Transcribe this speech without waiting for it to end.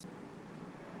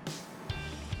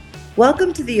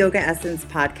Welcome to the Yoga Essence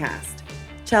podcast.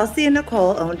 Chelsea and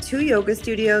Nicole own 2 yoga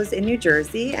studios in New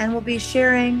Jersey and will be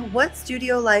sharing what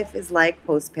studio life is like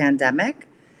post-pandemic,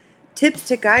 tips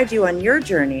to guide you on your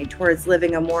journey towards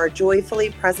living a more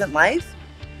joyfully present life,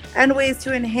 and ways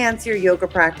to enhance your yoga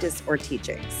practice or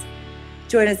teachings.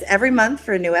 Join us every month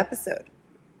for a new episode.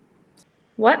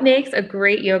 What makes a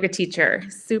great yoga teacher?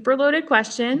 Super loaded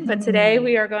question, but today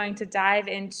we are going to dive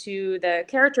into the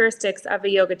characteristics of a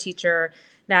yoga teacher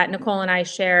that Nicole and I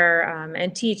share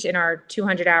and teach in our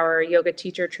 200-hour yoga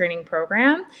teacher training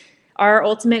program. Our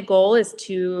ultimate goal is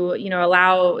to,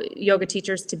 allow yoga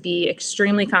teachers to be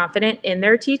extremely confident in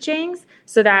their teachings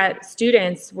so that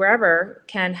students wherever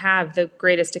can have the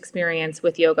greatest experience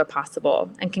with yoga possible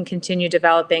and can continue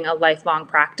developing a lifelong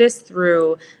practice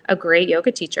through a great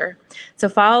yoga teacher. So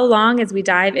follow along as we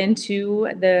dive into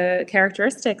the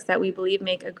characteristics that we believe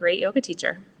make a great yoga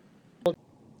teacher.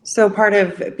 So part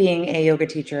of being a yoga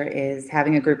teacher is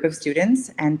having a group of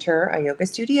students enter a yoga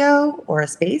studio or a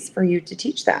space for you to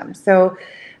teach them. So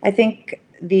I think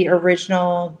the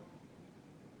original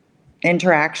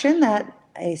interaction that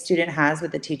a student has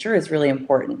with the teacher is really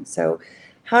important. So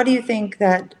how do you think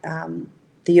that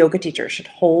the yoga teacher should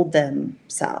hold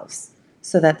themselves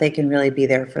so that they can really be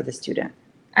there for the student?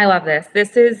 I love this.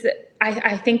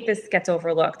 I think this gets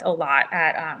overlooked a lot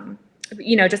at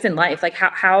just in life, like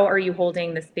how are you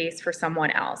holding the space for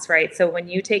someone else, right? So when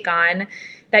you take on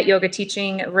that yoga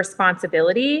teaching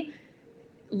responsibility,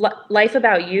 life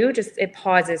about you it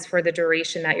pauses for the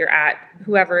duration that you're at,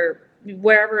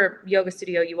 wherever yoga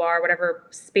studio you are, whatever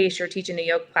space you're teaching a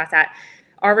yoga class at.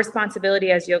 Our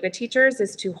responsibility as yoga teachers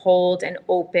is to hold an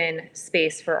open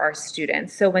space for our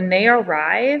students. So when they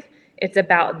arrive, it's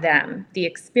about them. The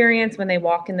experience when they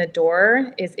walk in the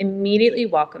door is immediately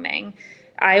welcoming.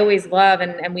 I always love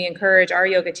and we encourage our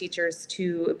yoga teachers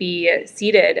to be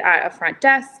seated at a front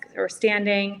desk or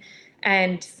standing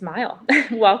and smile.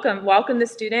 Welcome the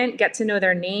student, get to know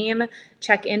their name,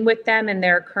 check in with them and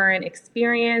their current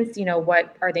experience.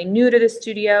 What are they new to the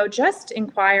studio? Just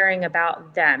inquiring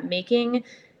about them, making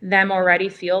them already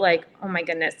feel like, oh my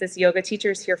goodness, this yoga teacher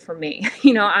is here for me.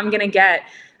 I'm going to get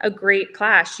a great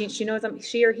class. She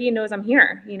or he knows I'm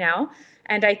here,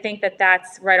 And I think that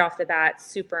that's right off the bat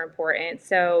super important.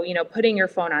 So, putting your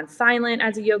phone on silent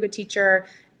as a yoga teacher,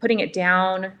 putting it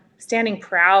down, standing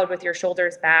proud with your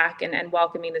shoulders back and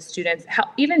welcoming the students,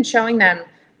 even showing them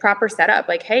proper setup,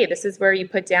 like, hey, this is where you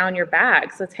put down your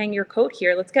bags. Let's hang your coat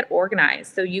here. Let's get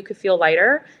organized so you could feel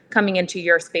lighter coming into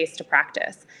your space to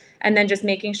practice. And then just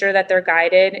making sure that they're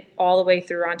guided all the way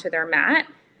through onto their mat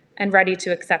and ready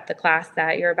to accept the class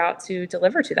that you're about to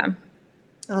deliver to them.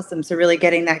 Awesome. So really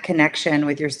getting that connection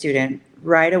with your student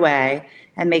right away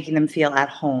and making them feel at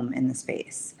home in the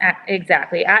space.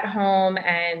 Exactly. At home.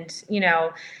 And,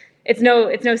 it's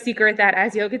no secret that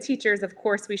as yoga teachers, of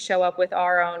course, we show up with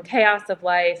our own chaos of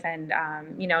life and,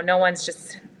 no one's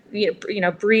just,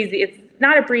 breezy. It's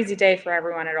not a breezy day for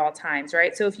everyone at all times,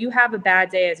 right? So if you have a bad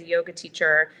day as a yoga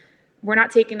teacher, we're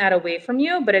not taking that away from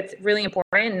you, but it's really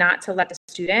important not to let the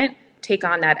student take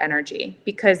on that energy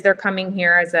because they're coming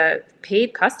here as a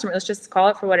paid customer. Let's just call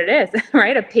it for what it is,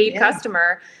 right? A paid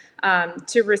customer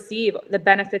to receive the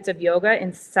benefits of yoga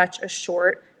in such a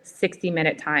short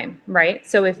 60-minute time, right?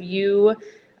 So if you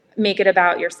make it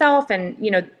about yourself and,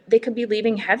 they could be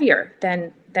leaving heavier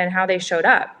than how they showed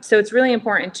up. So it's really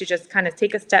important to just kind of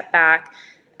take a step back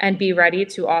and be ready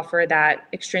to offer that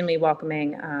extremely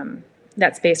welcoming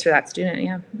that space for that student.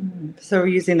 Yeah. So we're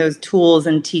using those tools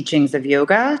and teachings of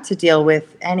yoga to deal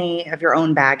with any of your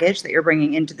own baggage that you're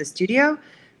bringing into the studio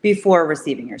before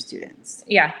receiving your students.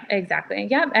 Yeah, exactly.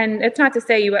 Yeah. And it's not to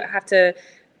say you have to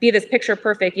be this picture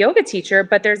perfect yoga teacher,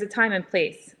 but there's a time and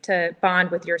place to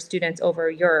bond with your students over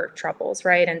your troubles,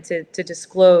 right? And to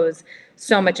disclose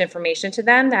so much information to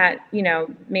them that,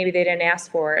 maybe they didn't ask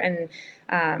for. And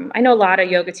I know a lot of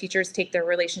yoga teachers take their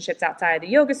relationships outside the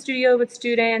yoga studio with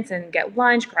students and get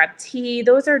lunch, grab tea.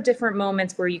 Those are different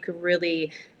moments where you could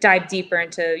really dive deeper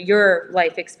into your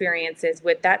life experiences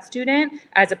with that student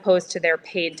as opposed to their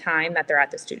paid time that they're at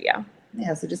the studio.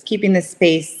 Yeah, so just keeping the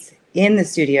space in the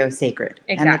studio sacred.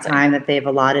 Exactly. And the time that they've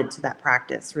allotted to that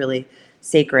practice really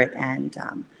sacred and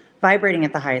vibrating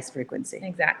at the highest frequency.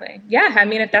 Exactly. Yeah, I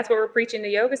mean, if that's what we're preaching to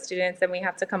yoga students, then we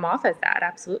have to come off as that.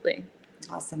 Absolutely.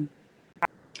 Awesome.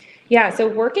 Yeah, so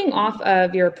working off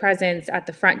of your presence at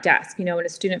the front desk, when a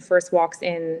student first walks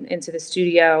into the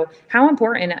studio, how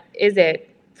important is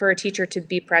it for a teacher to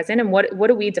be present? And what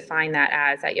do we define that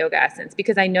as at Yoga Essence?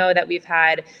 Because I know that we've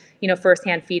had,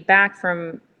 firsthand feedback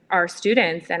from our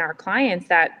students and our clients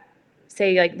that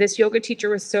say, like, this yoga teacher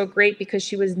was so great because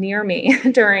she was near me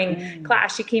during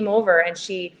class. She came over and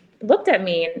she looked at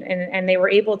me and they were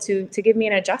able to give me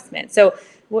an adjustment. So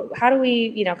how do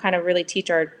we, kind of really teach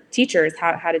our teachers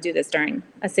how to do this during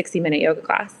a 60-minute yoga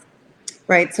class?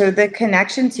 Right. So the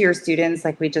connection to your students,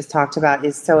 like we just talked about,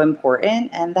 is so important.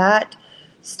 And that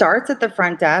starts at the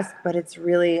front desk, but it's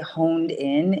really honed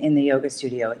in the yoga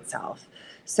studio itself.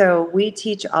 So we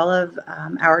teach all of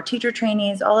our teacher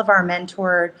trainees, all of our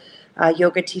mentored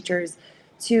yoga teachers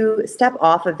to step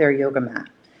off of their yoga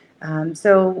mat.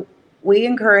 So we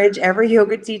encourage every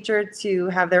yoga teacher to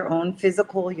have their own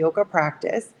physical yoga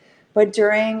practice. But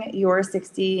during your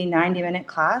 60, 90-minute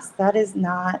class, that is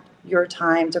not your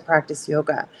time to practice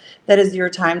yoga. That is your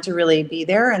time to really be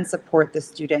there and support the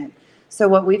student. So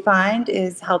what we find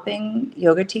is helping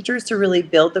yoga teachers to really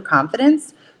build the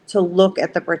confidence to look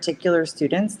at the particular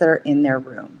students that are in their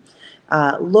room.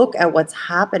 Look at what's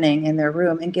happening in their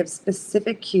room and give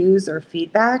specific cues or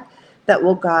feedback that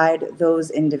will guide those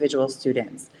individual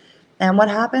students. And what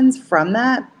happens from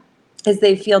that is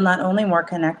they feel not only more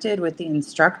connected with the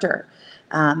instructor,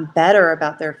 better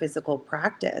about their physical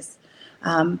practice,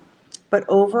 but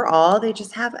overall, they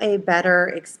just have a better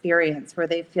experience where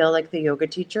they feel like the yoga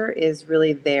teacher is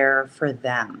really there for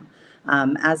them,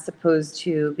 as opposed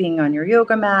to being on your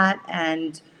yoga mat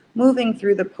and moving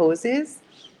through the poses.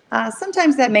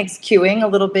 Sometimes that makes cueing a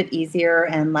little bit easier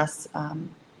and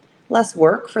less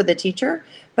work for the teacher,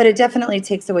 but it definitely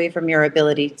takes away from your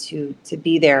ability to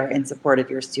be there in support of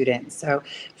your students. So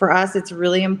for us, it's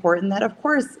really important that, of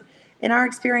course, in our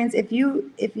experience, if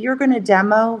you're going to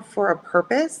demo for a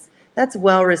purpose, that's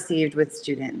well received with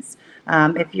students.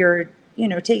 If you're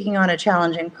taking on a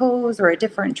challenging pose or a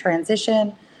different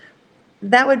transition,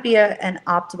 that would be an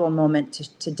optimal moment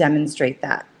to demonstrate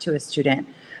that to a student.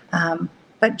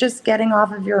 But just getting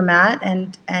off of your mat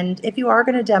and if you are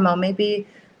going to demo, maybe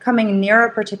coming near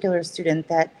a particular student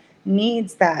that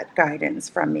needs that guidance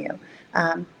from you.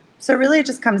 So really it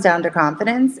just comes down to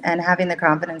confidence and having the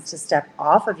confidence to step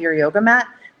off of your yoga mat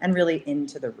and really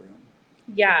into the room.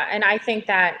 Yeah, and I think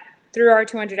that through our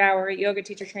 200-hour yoga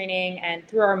teacher training and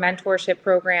through our mentorship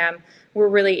program, we're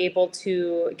really able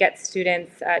to get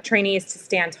students, trainees to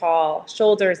stand tall,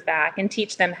 shoulders back, and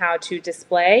teach them how to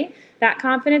display that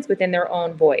confidence within their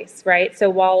own voice, right? So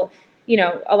while,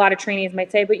 a lot of trainees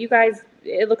might say, but you guys,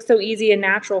 it looks so easy and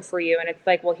natural for you. And it's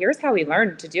like, well, here's how we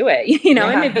learned to do it. In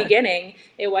the beginning,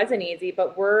 it wasn't easy,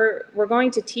 but we're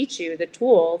going to teach you the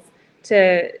tools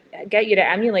to get you to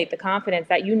emulate the confidence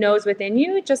that is within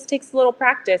you. It just takes a little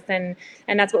practice, and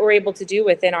that's what we're able to do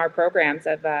within our programs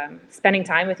of spending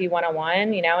time with you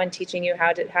one-on-one, and teaching you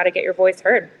how to get your voice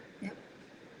heard. Yep.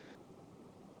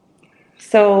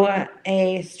 So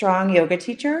a strong yoga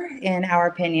teacher, in our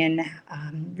opinion,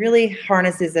 really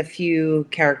harnesses a few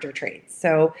character traits.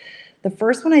 So the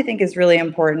first one I think is really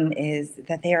important is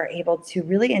that they are able to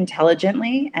really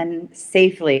intelligently and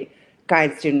safely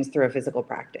guide students through a physical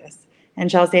practice. And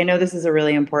Chelsea, I know this is a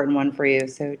really important one for you.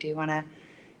 So do you want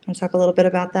to talk a little bit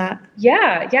about that?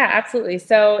 Yeah, absolutely.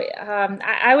 So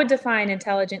I would define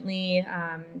intelligently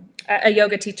a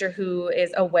yoga teacher who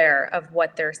is aware of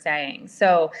what they're saying.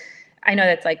 So I know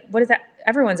that's like, what is that?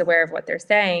 Everyone's aware of what they're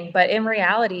saying, but in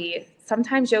reality,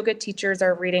 sometimes yoga teachers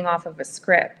are reading off of a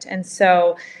script. And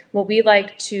so what we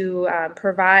like to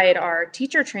provide our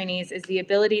teacher trainees is the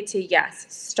ability to, yes,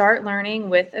 start learning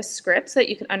with a script so that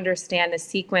you can understand the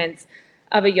sequence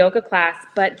of a yoga class,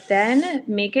 but then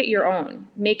make it your own.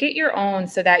 Make it your own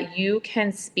so that you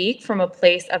can speak from a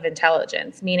place of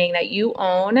intelligence, meaning that you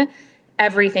own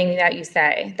everything that you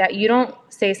say, that you don't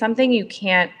say something you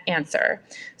can't answer.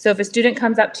 So if a student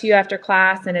comes up to you after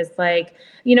class and is like,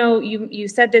 you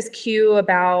said this cue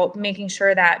about making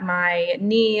sure that my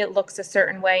knee looks a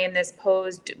certain way in this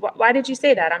pose. Why did you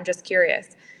say that? I'm just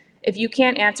curious. If you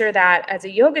can't answer that as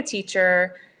a yoga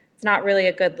teacher, it's not really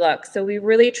a good look. So we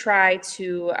really try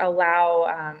to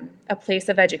allow a place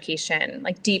of education,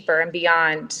 like deeper and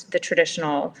beyond the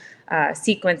traditional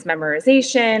sequence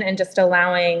memorization, and just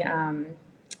allowing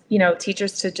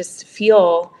teachers to just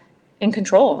feel in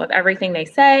control of everything they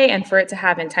say and for it to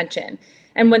have intention.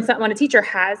 And when a teacher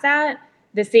has that,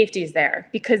 the safety is there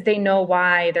because they know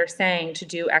why they're saying to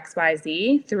do X, Y,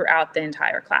 Z throughout the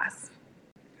entire class.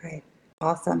 Right.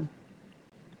 Awesome.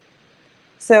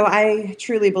 So I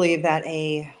truly believe that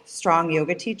a strong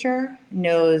yoga teacher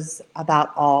knows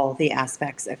about all the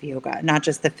aspects of yoga, not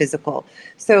just the physical.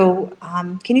 So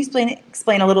can you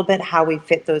explain a little bit how we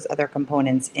fit those other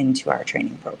components into our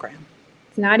training program?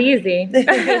 It's not easy.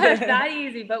 It's not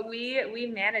easy, but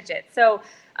we manage it. So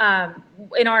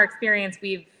in our experience,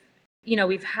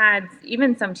 we've had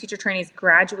even some teacher trainees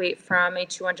graduate from a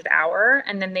 200-hour,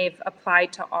 and then they've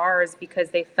applied to ours because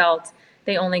they felt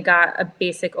they only got a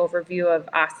basic overview of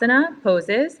asana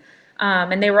poses.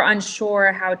 And they were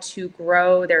unsure how to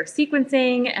grow their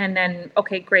sequencing. And then,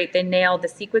 okay, great, they nailed the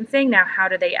sequencing. Now, how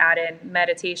do they add in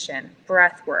meditation,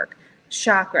 breath work,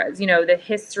 chakras, the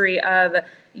history of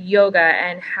yoga,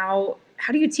 and how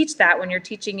do you teach that when you're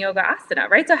teaching yoga asana,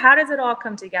 right? So how does it all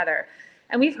come together?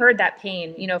 And we've heard that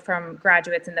pain, from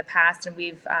graduates in the past, and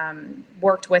we've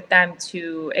worked with them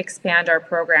to expand our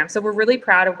program. So we're really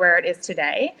proud of where it is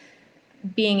today,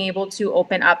 being able to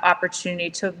open up opportunity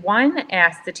to, one,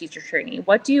 ask the teacher trainee,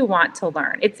 what do you want to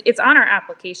learn? It's on our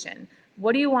application.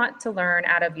 What do you want to learn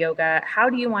out of yoga? How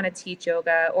do you want to teach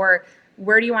yoga? Or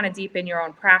where do you want to deepen your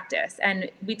own practice?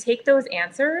 And we take those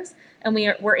answers and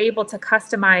we're able to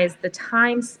customize the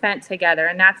time spent together.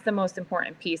 And that's the most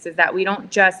important piece, is that we don't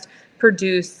just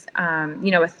produce, a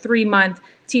 3-month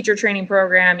teacher training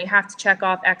program. You have to check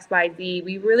off X, Y, Z.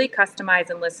 We really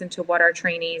customize and listen to what our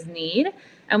trainees need.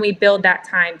 And we build that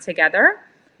time together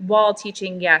while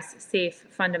teaching, yes, safe,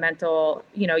 fundamental,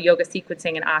 yoga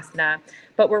sequencing and asana.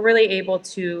 But we're really able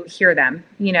to hear them,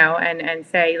 and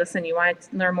say, listen, you want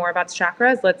to learn more about the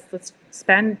chakras? Let's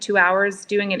spend 2 hours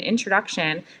doing an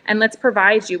introduction, and let's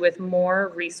provide you with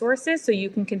more resources so you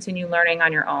can continue learning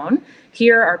on your own.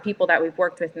 Here are people that we've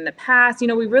worked with in the past. We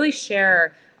really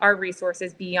share our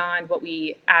resources beyond what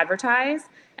we advertise.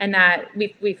 And that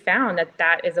we've found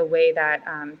that is a way that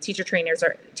teacher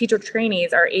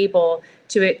trainees are able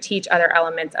to teach other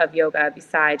elements of yoga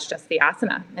besides just the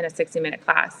asana in a 60-minute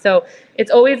class. So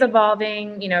it's always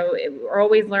evolving, we're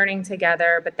always learning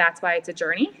together, but that's why it's a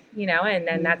journey, and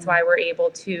then that's why we're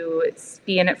able to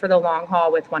be in it for the long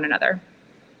haul with one another.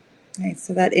 Right.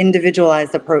 So that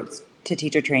individualized approach to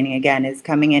teacher training, again, is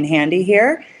coming in handy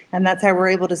here. And that's how we're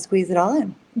able to squeeze it all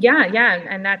in. Yeah.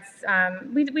 And that's,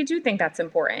 we do think that's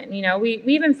important. We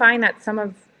even find that some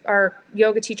of our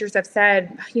yoga teachers have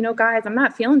said, guys, I'm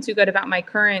not feeling too good about my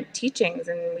current teachings.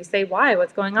 And we say, why?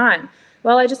 What's going on?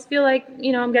 Well, I just feel like,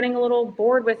 I'm getting a little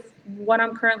bored with what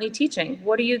I'm currently teaching.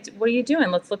 What are you doing?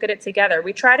 Let's look at it together.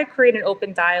 We try to create an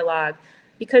open dialogue,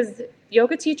 because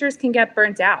yoga teachers can get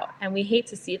burnt out, and we hate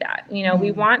to see that.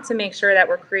 We want to make sure that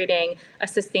we're creating a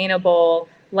sustainable,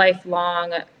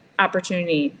 lifelong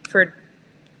opportunity for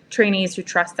trainees who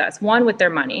trust us, one, with their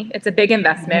money. It's a big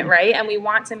investment, right? And we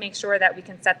want to make sure that we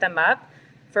can set them up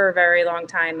for a very long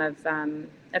time of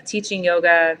teaching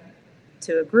yoga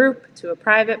to a group, to a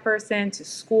private person, to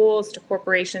schools, to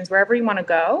corporations, wherever you want to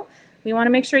go. We want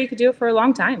to make sure you could do it for a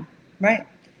long time. Right.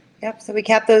 Yep. So we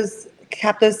cap those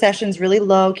sessions really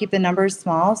low, keep the numbers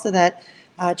small, so that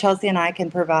Chelsea and I can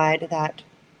provide that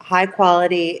high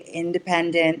quality,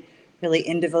 independent, really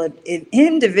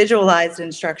individualized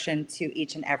instruction to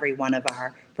each and every one of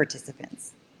our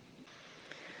participants.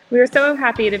 We are so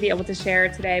happy to be able to share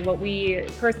today what we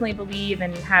personally believe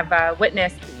and have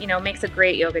witnessed, makes a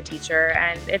great yoga teacher.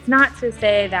 And it's not to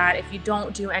say that if you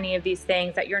don't do any of these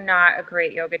things that you're not a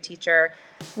great yoga teacher.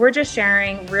 We're just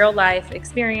sharing real life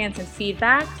experience and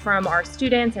feedback from our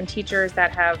students and teachers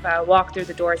that have walked through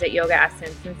the doors at Yoga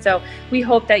Essence. And so we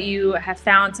hope that you have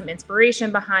found some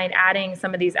inspiration behind adding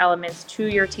some of these elements to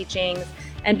your teachings,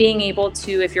 and being able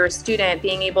to, if you're a student,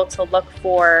 being able to look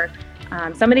for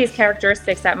some of these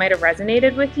characteristics that might have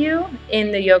resonated with you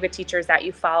in the yoga teachers that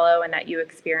you follow and that you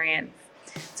experience.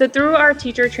 So through our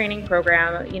teacher training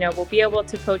program, we'll be able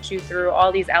to coach you through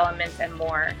all these elements and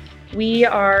more. We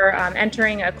are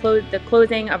entering the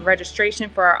closing of registration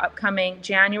for our upcoming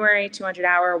January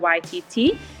 200-hour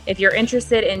YTT. If you're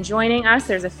interested in joining us,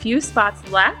 there's a few spots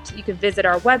left. You can visit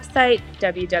our website,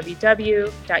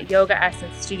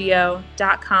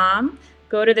 www.yogaessencestudio.com.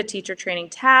 Go to the teacher training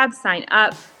tab, sign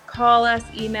up, call us,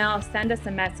 email, send us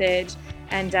a message,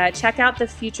 and check out the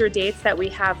future dates that we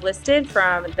have listed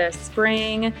from the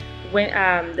spring,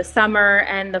 the summer,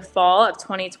 and the fall of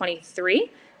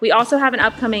 2023. We also have an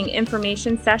upcoming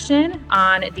information session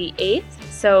on the 8th.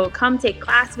 So come take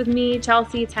class with me,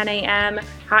 Chelsea, 10 a.m.,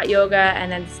 hot yoga,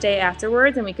 and then stay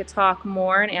afterwards, and we could talk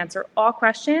more and answer all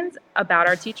questions about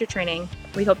our teacher training.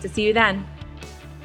 We hope to see you then.